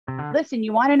Listen,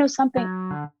 you want to know something?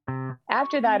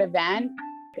 After that event,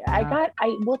 I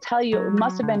will tell you, it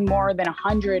must have been more than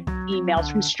 100 emails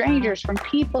from strangers, from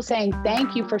people saying,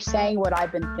 thank you for saying what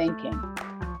I've been thinking.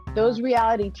 Those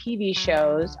reality TV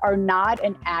shows are not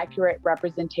an accurate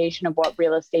representation of what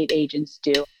real estate agents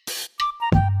do.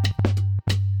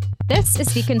 This is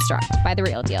Deconstruct by The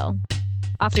Real Deal.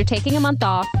 After taking a month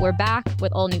off, we're back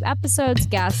with all new episodes,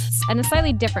 guests, and a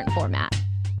slightly different format.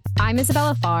 I'm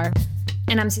Isabella Farr.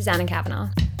 And I'm Susanna Kavanaugh.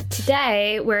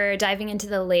 Today, we're diving into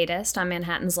the latest on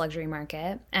Manhattan's luxury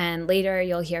market, and later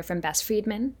you'll hear from Bess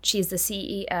Friedman. She's the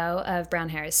CEO of Brown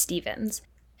Harris Stevens.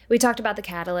 We talked about the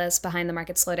catalyst behind the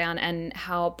market slowdown and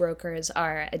how brokers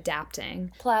are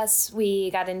adapting. Plus,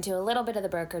 we got into a little bit of the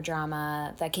broker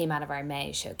drama that came out of our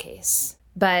May showcase.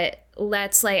 But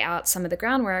let's lay out some of the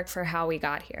groundwork for how we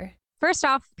got here. First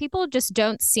off, people just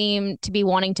don't seem to be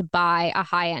wanting to buy a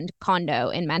high-end condo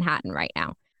in Manhattan right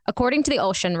now. According to the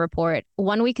Olshan report,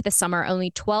 1 week this summer,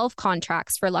 only 12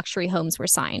 contracts for luxury homes were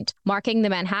signed, marking the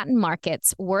Manhattan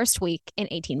market's worst week in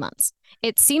 18 months.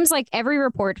 It seems like every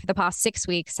report for the past 6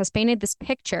 weeks has painted this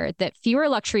picture that fewer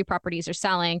luxury properties are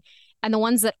selling, and the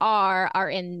ones that are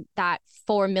in that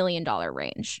 $4 million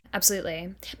range.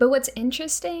 Absolutely. But what's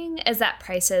interesting is that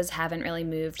prices haven't really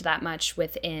moved that much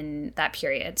within that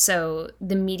period. So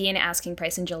the median asking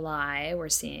price in July we're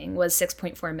seeing was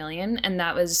 $6.4 million, and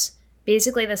that was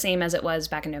basically the same as it was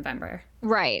back in November.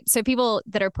 Right. So people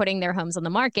that are putting their homes on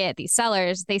the market, these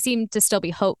sellers, they seem to still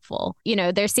be hopeful. You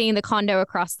know, they're seeing the condo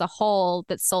across the hall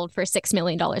that sold for $6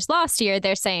 million last year.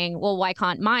 They're saying, well, why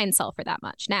can't mine sell for that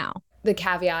much now? The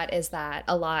caveat is that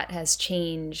a lot has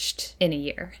changed in a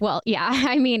year. Well, yeah.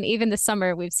 I mean, even this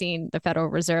summer, we've seen the Federal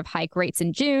Reserve hike rates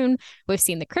in June. We've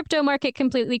seen the crypto market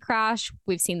completely crash.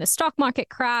 We've seen the stock market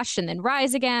crash and then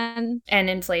rise again. And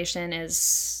inflation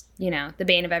is, the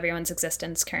bane of everyone's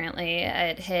existence currently.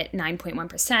 It hit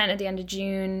 9.1% at the end of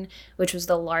June, which was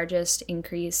the largest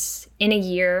increase in a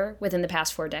year within the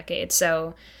past 4 decades.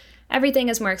 So everything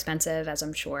is more expensive, as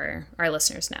I'm sure our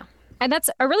listeners know. And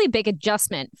that's a really big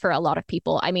adjustment for a lot of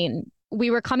people. I mean, we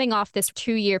were coming off this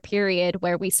 2-year period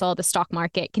where we saw the stock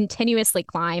market continuously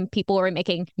climb. People were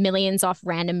making millions off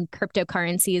random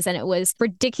cryptocurrencies, and it was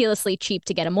ridiculously cheap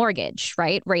to get a mortgage,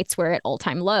 right? Rates were at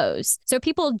all-time lows. So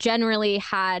people generally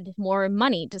had more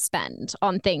money to spend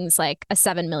on things like a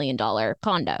 $7 million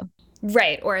condo.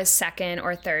 Right, or a second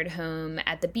or third home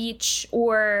at the beach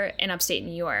or in upstate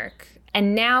New York.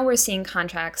 And now we're seeing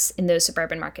contracts in those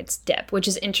suburban markets dip, which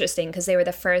is interesting because they were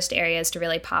the first areas to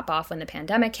really pop off when the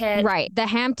pandemic hit. Right. The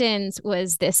Hamptons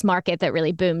was this market that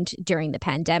really boomed during the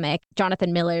pandemic.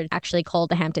 Jonathan Miller actually called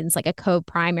the Hamptons like a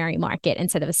co-primary market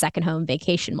instead of a second home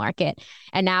vacation market.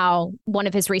 And now one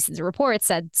of his recent reports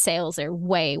said sales are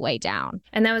way, way down.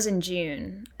 And that was in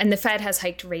June. And the Fed has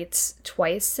hiked rates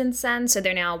twice since then. So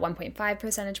they're now 1.5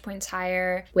 percentage points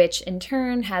higher, which in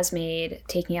turn has made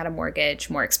taking out a mortgage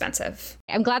more expensive.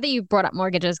 I'm glad that you brought up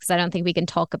mortgages because I don't think we can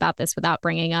talk about this without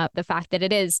bringing up the fact that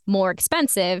it is more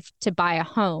expensive to buy a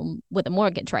home with a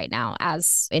mortgage right now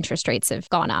as interest rates have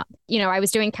gone up. I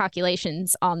was doing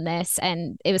calculations on this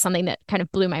and it was something that kind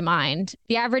of blew my mind.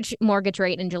 The average mortgage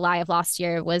rate in July of last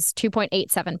year was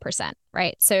 2.87%,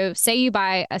 right? So say you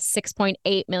buy a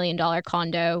 $6.8 million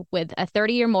condo with a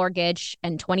 30-year mortgage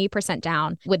and 20%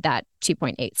 down with that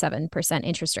 2.87%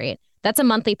 interest rate. That's a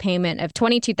monthly payment of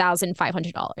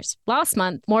 $22,500. Last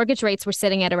month, mortgage rates were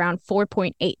sitting at around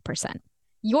 4.8%.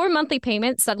 Your monthly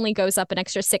payment suddenly goes up an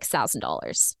extra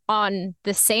 $6,000 on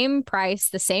the same price,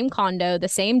 the same condo, the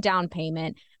same down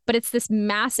payment, but it's this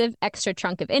massive extra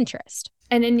chunk of interest.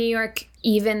 And in New York,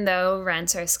 even though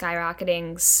rents are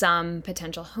skyrocketing, some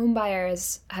potential home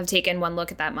buyers have taken one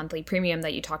look at that monthly premium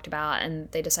that you talked about,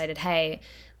 and they decided, hey,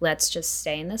 let's just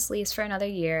stay in this lease for another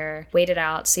year, wait it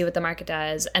out, see what the market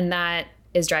does. And that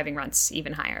is driving rents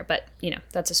even higher. But,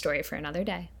 that's a story for another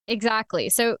day. Exactly.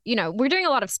 So, we're doing a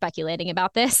lot of speculating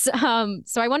about this.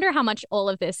 So I wonder how much all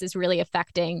of this is really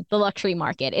affecting the luxury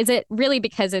market. Is it really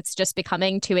because it's just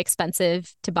becoming too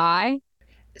expensive to buy?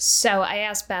 So I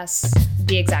asked Bess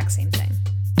the exact same thing.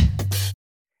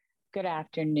 Good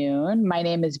afternoon. My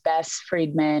name is Bess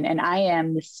Friedman, and I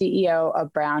am the CEO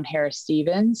of Brown Harris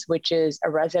Stevens, which is a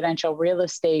residential real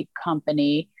estate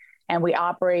company. And we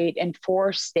operate in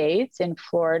 4 states, in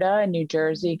Florida, New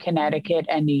Jersey, Connecticut,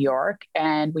 and New York.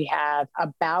 And we have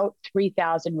about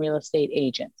 3,000 real estate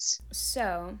agents.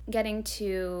 So getting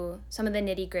to some of the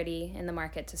nitty gritty in the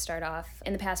market to start off,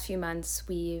 in the past few months,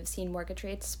 we've seen mortgage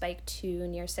rates spike to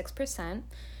near 6%.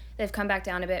 They've come back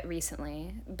down a bit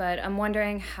recently, but I'm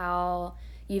wondering how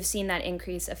you've seen that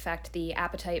increase affect the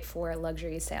appetite for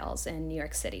luxury sales in New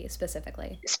York City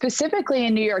specifically? Specifically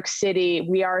in New York City,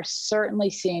 we are certainly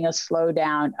seeing a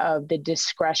slowdown of the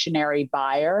discretionary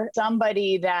buyer.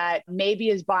 Somebody that maybe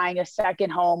is buying a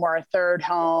second home or a third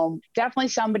home. Definitely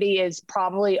somebody is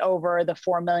probably over the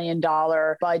 $4 million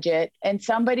budget, and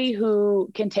somebody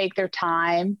who can take their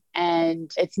time and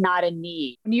it's not a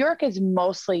need. New York is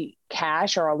mostly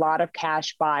cash, or a lot of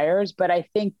cash buyers, but I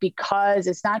think because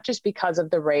it's not just because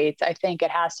of the rates, I think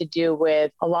it has to do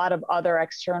with a lot of other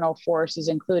external forces,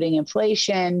 including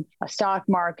inflation, a stock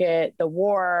market, the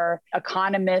war.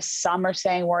 Economists, some are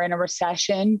saying we're in a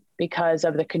recession because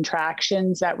of the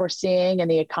contractions that we're seeing in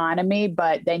the economy,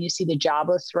 but then you see the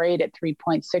jobless rate at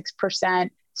 3.6%.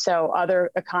 So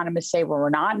other economists say, well, we're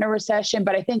not in a recession.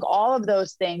 But I think all of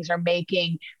those things are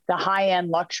making the high-end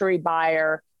luxury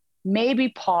buyer maybe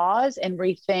pause and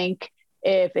rethink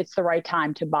if it's the right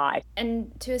time to buy.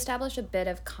 And to establish a bit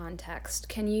of context,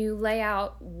 can you lay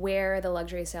out where the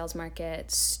luxury sales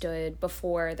market stood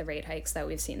before the rate hikes that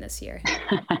we've seen this year?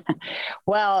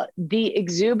 Well, the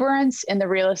exuberance in the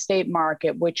real estate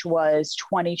market, which was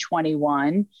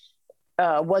 2021,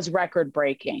 was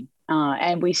record-breaking.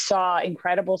 And we saw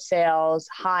incredible sales,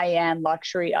 high-end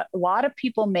luxury. A lot of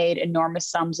people made enormous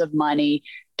sums of money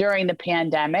during the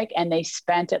pandemic, and they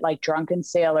spent it like drunken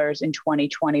sailors in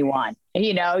 2021.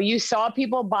 You know, you saw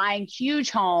people buying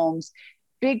huge homes,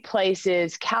 big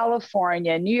places,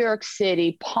 California, New York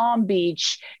City, Palm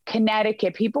Beach,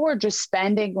 Connecticut. People were just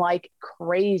spending like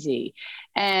crazy.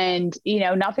 And, you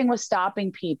know, nothing was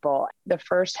stopping people. The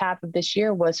first half of this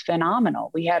year was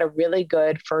phenomenal. We had a really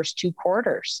good first 2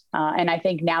 quarters. And I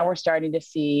think now we're starting to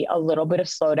see a little bit of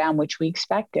slowdown, which we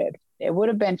expected. It would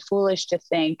have been foolish to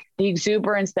think the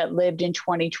exuberance that lived in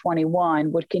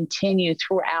 2021 would continue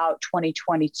throughout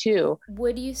 2022.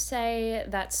 Would you say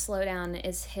that slowdown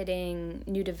is hitting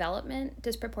new development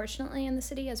disproportionately in the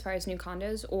city as far as new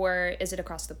condos, or is it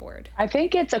across the board? I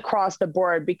think it's across the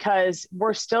board because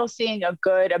we're still seeing a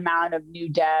good amount of new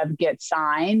dev get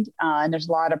signed. And there's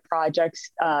a lot of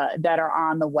projects that are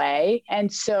on the way.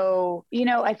 And so, you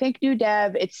know, I think new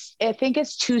dev, I think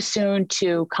it's too soon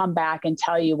to come back and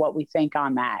tell you what we think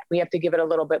on that. We have to give it a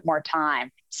little bit more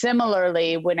time.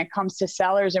 Similarly, when it comes to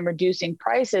sellers and reducing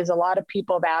prices, a lot of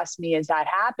people have asked me, is that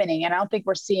happening? And I don't think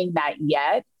we're seeing that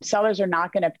yet. Sellers are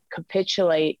not going to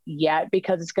capitulate yet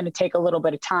because it's going to take a little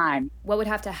bit of time. What would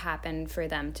have to happen for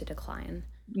them to decline?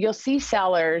 You'll see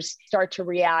sellers start to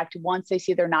react once they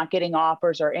see they're not getting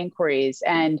offers or inquiries.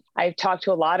 And I've talked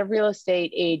to a lot of real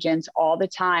estate agents all the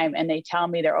time, and they tell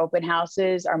me their open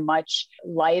houses are much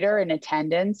lighter in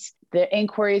attendance. The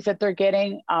inquiries that they're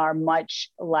getting are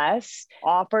much less.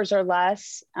 Offers are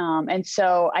less. And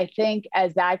so I think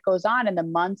as that goes on and the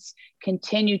months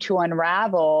continue to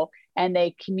unravel and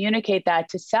they communicate that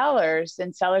to sellers,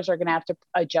 then sellers are going to have to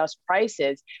adjust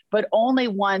prices. But only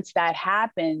once that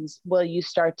happens will you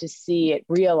start to see it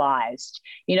realized.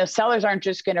 You know, sellers aren't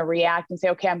just going to react and say,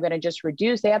 okay, I'm going to just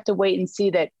reduce. They have to wait and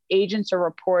see that agents are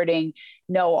reporting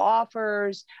no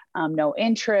offers, no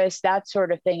interest, that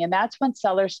sort of thing. And that's when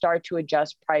sellers start to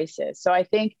adjust prices. So I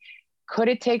think, could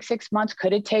it take 6 months?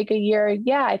 Could it take a year?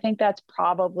 Yeah, I think that's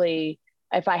probably,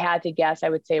 if I had to guess, I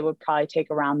would say it would probably take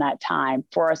around that time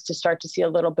for us to start to see a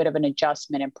little bit of an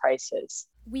adjustment in prices.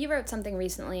 We wrote something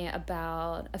recently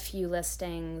about a few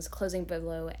listings closing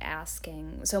below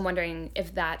asking. So I'm wondering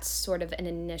if that's sort of an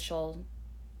initial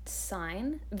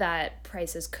sign that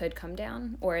prices could come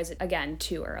down, or is it, again,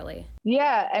 too early?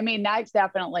 Yeah, I mean, that's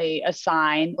definitely a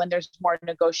sign when there's more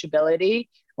negotiability.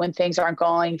 When things aren't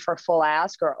going for full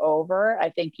ask or over, I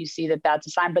think you see that that's a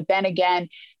sign. But then again,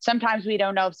 sometimes we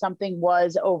don't know if something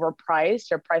was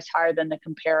overpriced or priced higher than the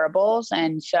comparables.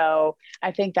 And so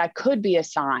I think that could be a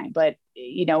sign, but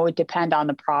you know, it would depend on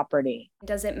the property.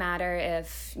 Does it matter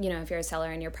if, you know, if you're a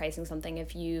seller and you're pricing something,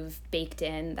 if you've baked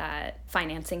in that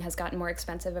financing has gotten more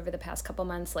expensive over the past couple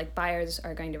months? Like, buyers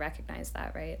are going to recognize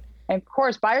that, right? And of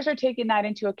course, buyers are taking that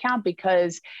into account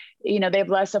because, you know, they have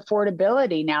less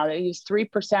affordability now. They use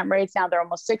 3% rates. Now they're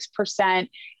almost 6%.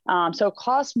 So it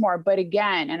costs more. But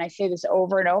again, and I say this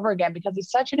over and over again, because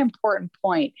it's such an important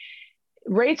point,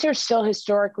 rates are still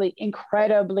historically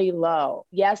incredibly low.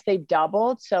 Yes, they've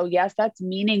doubled. So yes, that's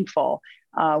meaningful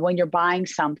when you're buying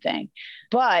something.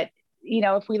 But you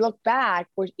know, if we look back,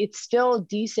 it's still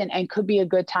decent and could be a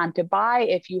good time to buy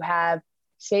if you have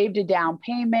saved a down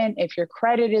payment. If your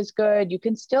credit is good, you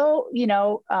can still, you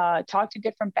know, talk to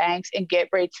different banks and get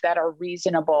rates that are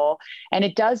reasonable. And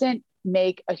it doesn't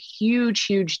make a huge,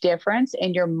 huge difference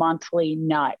in your monthly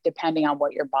nut, depending on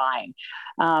what you're buying.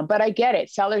 But I get it.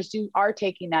 Sellers are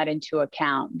taking that into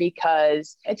account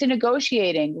because it's a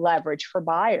negotiating leverage for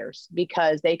buyers,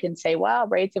 because they can say, well,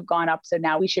 rates have gone up, so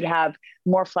now we should have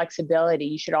more flexibility.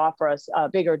 You should offer us a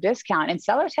bigger discount. And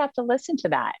sellers have to listen to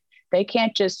that. They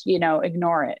can't just,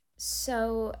 ignore it.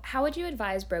 So how would you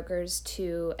advise brokers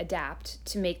to adapt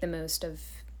to make the most of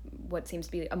what seems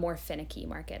to be a more finicky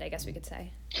market, I guess we could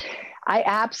say? I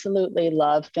absolutely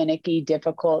love finicky,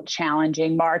 difficult,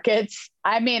 challenging markets.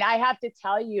 I mean, I have to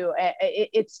tell you,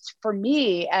 it's for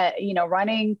me,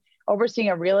 overseeing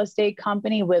a real estate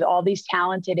company with all these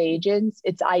talented agents,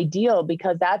 it's ideal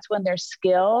because that's when their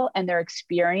skill and their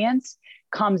experience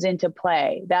comes into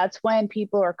play. That's when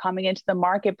people are coming into the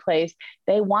marketplace.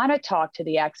 They want to talk to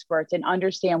the experts and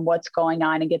understand what's going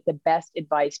on and get the best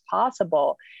advice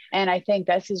possible. And I think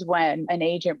this is when an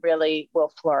agent really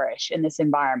will flourish in this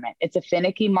environment. It's a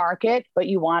finicky market, but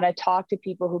you want to talk to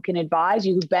people who can advise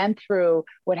you, who've been through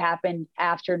what happened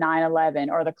after 9/11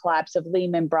 or the collapse of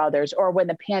Lehman Brothers, or when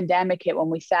the pandemic hit, when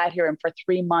we sat here and for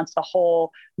 3 months, the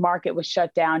whole market was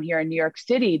shut down here in New York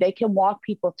City. They can walk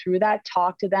people through that,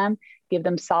 talk to them, give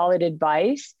them solid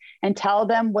advice, and tell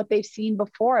them what they've seen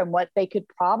before and what they could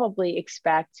probably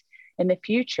expect in the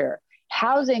future.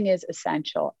 Housing is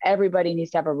essential. Everybody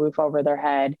needs to have a roof over their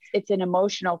head. It's an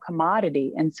emotional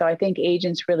commodity. And so I think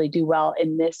agents really do well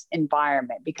in this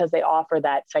environment because they offer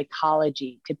that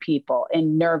psychology to people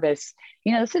in nervous,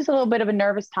 this is a little bit of a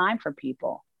nervous time for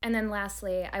people. And then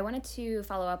lastly, I wanted to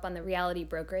follow up on the reality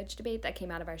brokerage debate that came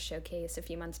out of our showcase a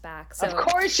few months back. So, of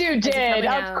course you did.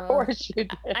 Of course you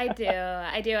did. I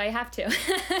do. I have to.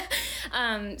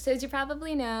 So as you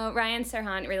probably know, Ryan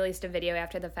Serhant released a video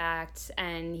after the fact,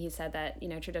 and he said that,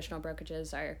 traditional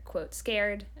brokerages are, quote,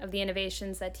 scared of the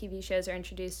innovations that TV shows are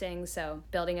introducing. So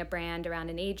building a brand around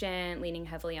an agent, leaning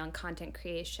heavily on content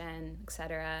creation, et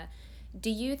cetera. Do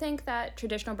you think that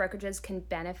traditional brokerages can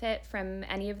benefit from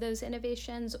any of those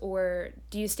innovations, or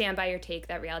do you stand by your take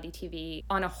that reality TV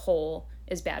on a whole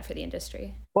is bad for the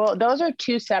industry? Well, those are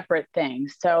two separate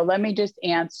things. So let me just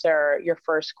answer your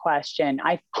first question.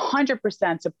 I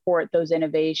 100% support those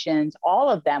innovations, all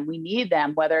of them. We need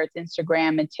them, whether it's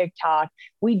Instagram and TikTok.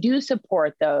 We do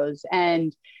support those.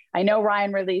 And I know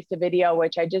Ryan released a video,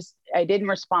 which I didn't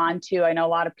respond to. I know a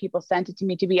lot of people sent it to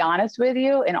me. To be honest with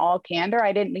you, in all candor,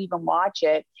 I didn't even watch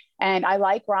it. And I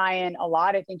like Ryan a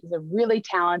lot. I think he's a really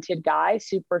talented guy,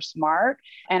 super smart,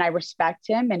 and I respect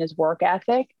him and his work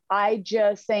ethic. I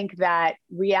just think that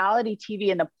reality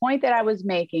TV, and the point that I was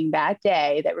making that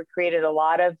day that created a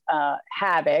lot of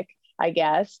havoc, I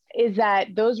guess, is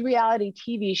that those reality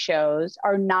TV shows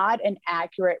are not an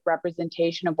accurate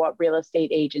representation of what real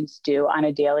estate agents do on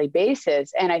a daily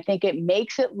basis. And I think it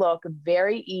makes it look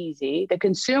very easy. The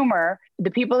consumer,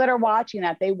 the people that are watching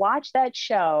that, they watch that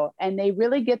show and they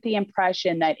really get the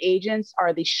impression that agents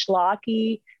are the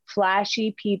schlocky,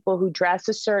 flashy people who dress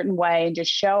a certain way and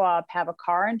just show up, have a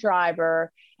car and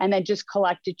driver, and then just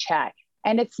collect a check.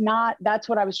 And it's not, that's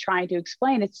what I was trying to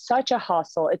explain. It's such a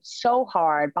hustle. It's so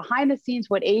hard. Behind the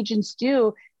scenes, what agents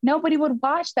do, nobody would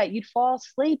watch that. You'd fall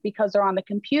asleep because they're on the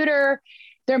computer,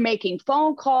 they're making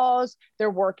phone calls, they're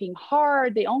working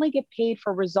hard. They only get paid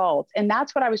for results. And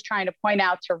that's what I was trying to point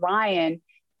out to Ryan.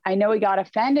 I know he got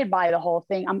offended by the whole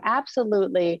thing. I'm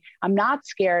not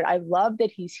scared. I love that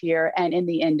he's here and in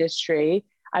the industry.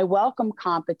 I welcome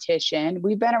competition.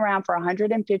 We've been around for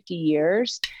 150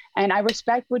 years, and I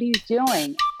respect what he's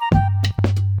doing.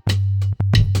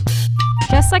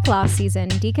 Just like last season,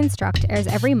 Deconstruct airs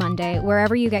every Monday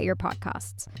wherever you get your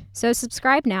podcasts. So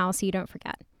subscribe now so you don't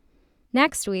forget.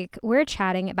 Next week, we're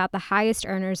chatting about the highest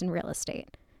earners in real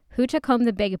estate, who took home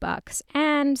the big bucks,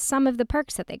 and some of the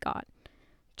perks that they got.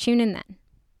 Tune in then.